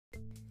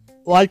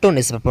Walton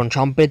smartphone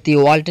সম্প্রতি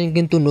ওয়ালটন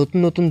কিন্তু নতুন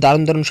নতুন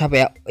দারুণ সব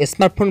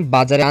স্মার্টফোন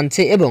বাজারে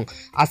আনছে এবং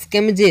আজকে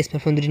আমি যে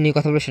স্মার্টফোন দুটি নিয়ে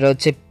কথা বলবো সেটা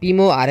হচ্ছে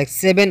প্রিমো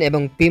RX7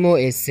 এবং প্রিমো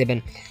S7।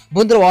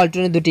 বন্ধুরা,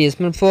 ওয়ালটনের দুটি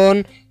স্মার্টফোন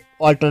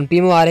ওয়ালটন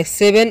প্রিমো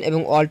RX7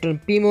 এবং ওয়ালটন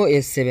প্রিমো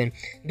S7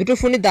 দুটো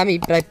ফোনের দামই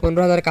প্রায়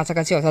 15,000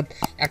 কাছাকাছি, অর্থাৎ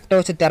একটা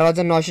হচ্ছে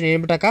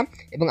 13,999 টাকা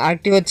এবং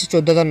আরেকটি হচ্ছে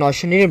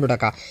 14,999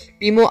 টাকা।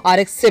 প্রিমো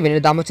RX7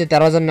 এর দাম হচ্ছে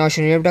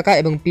 13,999 টাকা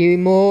এবং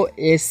প্রিমো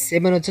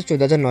S7 হচ্ছে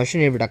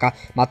 14,999 টাকা।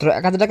 মাত্র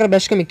 1,000 টাকার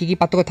বেশ কমে কী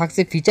পার্থক্য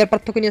থাকছে, ফিচার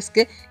পার্থক্য নিয়ে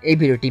আজকে এই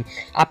ভিডিওটি।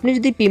 আপনি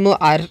যদি প্রিমো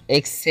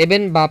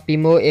RX7 বা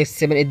প্রিমো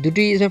S7 এই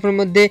দুটি স্মার্টফোনের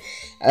মধ্যে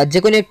যে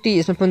কোনো একটি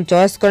স্মার্টফোন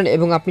চয়েস করেন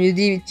এবং আপনি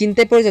যদি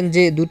চিন্তায় পড়ে যান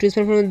যে দুটি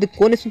স্মার্টফোনের মধ্যে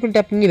কোন স্মার্টফোনটি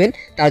আপনি নেবেন,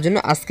 তার জন্য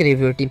আজকের এই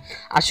ভিডিওটি।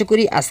 আশা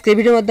করি আজকের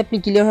ভিডিওর মধ্যে আপনি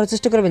ক্লিয়ার হওয়ার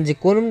চেষ্টা করবেন যে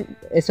কোন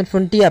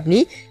স্মার্টফোনটি আপনি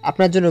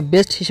আপনার জন্য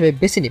বেস্ট হিসেবে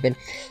বেছে নেবেন।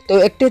 তো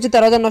একটি হচ্ছে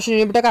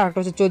 13,999 টাকা, আরেকটা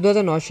হচ্ছে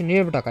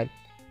 14,999 টাকায়।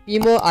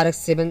 প্রিমো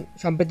RX7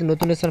 সম্প্রতি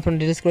নতুন স্মার্টফোন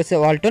রিলিজ করেছে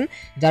ওয়ালটন,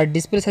 যার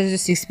ডিসপ্লে সাইজ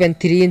হচ্ছে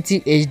 6.3 ইঞ্চি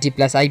HD+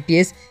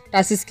 IPS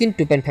touch screen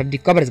 2.5D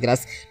coverage glass.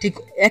 ঠিক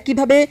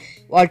একইভাবে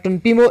ওয়ালটন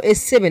প্রিমো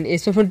S7 এই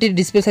স্মার্টফোনটির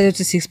ডিসপ্লে সাইজ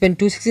হচ্ছে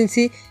 6.26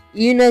 ইঞ্চি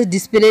ইউএনএস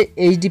display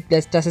HD+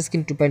 touch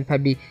screen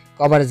 2.5D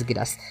coverage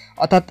glass.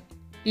 অর্থাৎ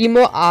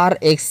প্রিমো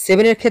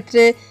RX7 এর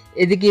ক্ষেত্রে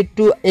এদিকে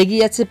একটু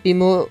এগিয়ে আছে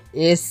প্রিমো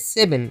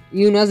S7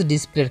 ইউএনএস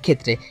ডিসপ্লের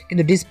ক্ষেত্রে,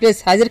 কিন্তু ডিসপ্লে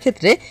সাইজের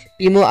ক্ষেত্রে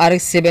প্রিমো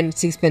RX7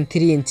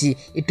 6.3 ইঞ্চি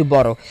একটু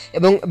বড়।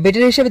 এবং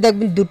ব্যাটারি হিসেবে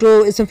দেখবেন দুটো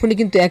স্মার্টফোনে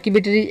কিন্তু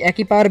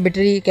একই পাওয়ার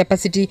ব্যাটারি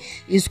ক্যাপাসিটি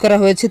ইউজ করা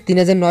হয়েছে।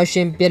 3,900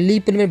 এমপিআর লি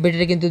পরিমাণ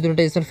ব্যাটারি কিন্তু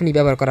দুটো স্মার্টফোনই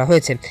ব্যবহার করা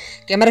হয়েছে।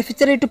 ক্যামেরা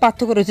ফিচারে একটু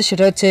পার্থক্য রয়েছে,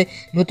 সেটা হচ্ছে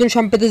নতুন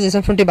সম্প্রতি যে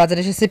স্মার্টফোনটি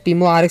বাজারে এসেছে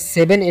প্রিমো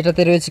RX7,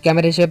 এটাতে রয়েছে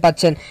ক্যামেরা হিসেবে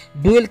পাচ্ছেন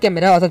ডুয়েল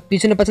ক্যামেরা, অর্থাৎ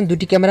পিছনে পাচ্ছেন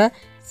দুটি ক্যামেরা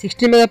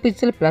 60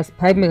 মেগাপিক্সেল প্লাস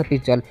 5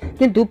 মেগাপিক্সেল,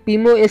 কিন্তু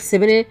প্রিমো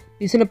S7 এ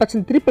পিছনে পাচ্ছেন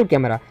ট্রিপল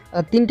ক্যামেরা,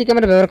 তিনটি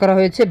ক্যামেরা ব্যবহার করা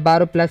হয়েছে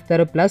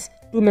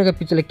 12+13+2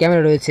 মেগাপিক্সেলের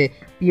ক্যামেরা রয়েছে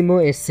প্রিমো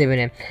S7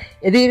 এ।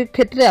 এদের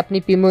ক্ষেত্রে আপনি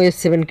প্রিমো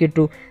S7 কে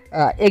একটু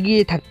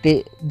এগিয়ে থাকতে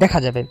দেখা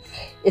যাবে।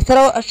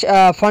 এছাড়াও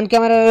ফ্রন্ট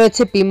ক্যামেরা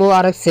রয়েছে প্রিমো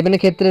RX7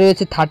 এর ক্ষেত্রে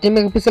রয়েছে 30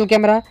 মেগাপিক্সেল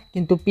ক্যামেরা,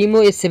 কিন্তু প্রিমো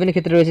S7 এর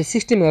ক্ষেত্রে রয়েছে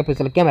 60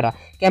 মেগাপিক্সেল ক্যামেরা।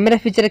 ক্যামেরা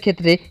ফিচারের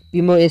ক্ষেত্রে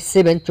প্রিমো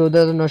S7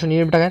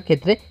 14,999 টাকার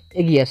ক্ষেত্রে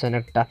এগিয়ে আছে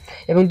অনেকটা।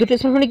 এবং দুটো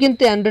স্মার্টফোনে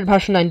কিন্তু অ্যান্ড্রয়েড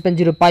ভার্সন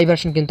 9.0 পাই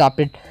ভার্সন কিন্তু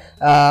আপডেট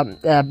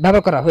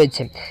ব্যবহার করা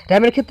হয়েছে।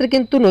 র্যামের ক্ষেত্রে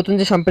কিন্তু নতুন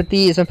যে সম্প্রতি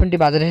স্মার্টফোনটি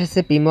বাজারে এসেছে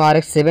প্রিমো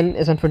RX7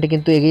 স্মার্টফোনটি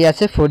কিন্তু এগিয়ে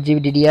আছে। 4GB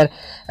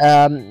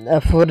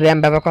DDR4 র্যাম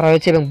ব্যবহার করা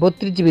হয়েছে এবং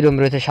 32GB রোম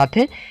রয়েছে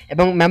সাথে,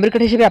 এবং মেমরি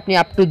কার্ড হিসেবে আপনি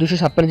আপ টু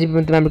 256GB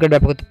পর্যন্ত মেমরি কার্ড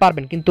ব্যবহার করতে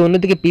পারবেন। কিন্তু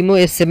অন্যদিকে প্রিমো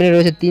S7 এ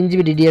রয়েছে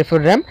 3GB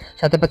DDR4 র্যাম,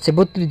 সাথে পাচ্ছে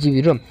 32GB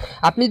রোম।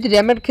 আপনি যদি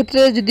র্যামের ক্ষেত্রে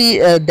যদি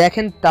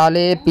দেখেন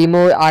তাহলে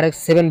প্রিমো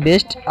RX7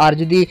 বেস্ট, আর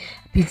যদি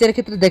ফিচারের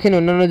ক্ষেত্রে দেখেন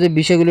অন্যান্য যে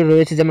বিষয়গুলো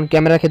রয়েছে যেমন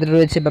ক্যামেরার ক্ষেত্রে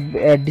রয়েছে বা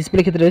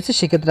ডিসপ্লে ক্ষেত্রে রয়েছে,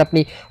 সেক্ষেত্রে আপনি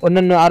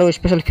অন্যান্য আরও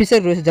স্পেশাল ফিচার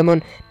রয়েছে, যেমন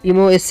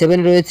প্রিমো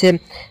S7 রয়েছে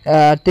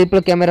ট্রিপল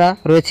ক্যামেরা,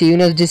 রয়েছে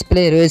ইউএনএস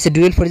ডিসপ্লে, রয়েছে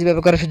ডুয়েল 4G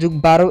ব্যবহার করার সুযোগ,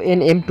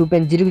 12nm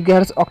 2.0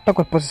 GHz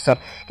অক্টা-কোর প্রসেসর।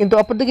 কিন্তু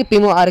অপরদিকে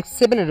প্রিমো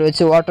RX7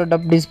 রয়েছে ওয়াটার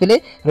ড্রপ ডিসপ্লে,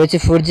 রয়েছে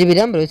 4GB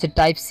র্যাম, রয়েছে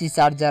টাইপ C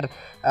চার্জার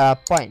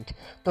পয়েন্ট।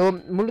 তো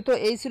মূলত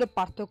এই ছিল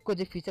পার্থক্য,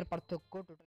 যে ফিচার পার্থক্য।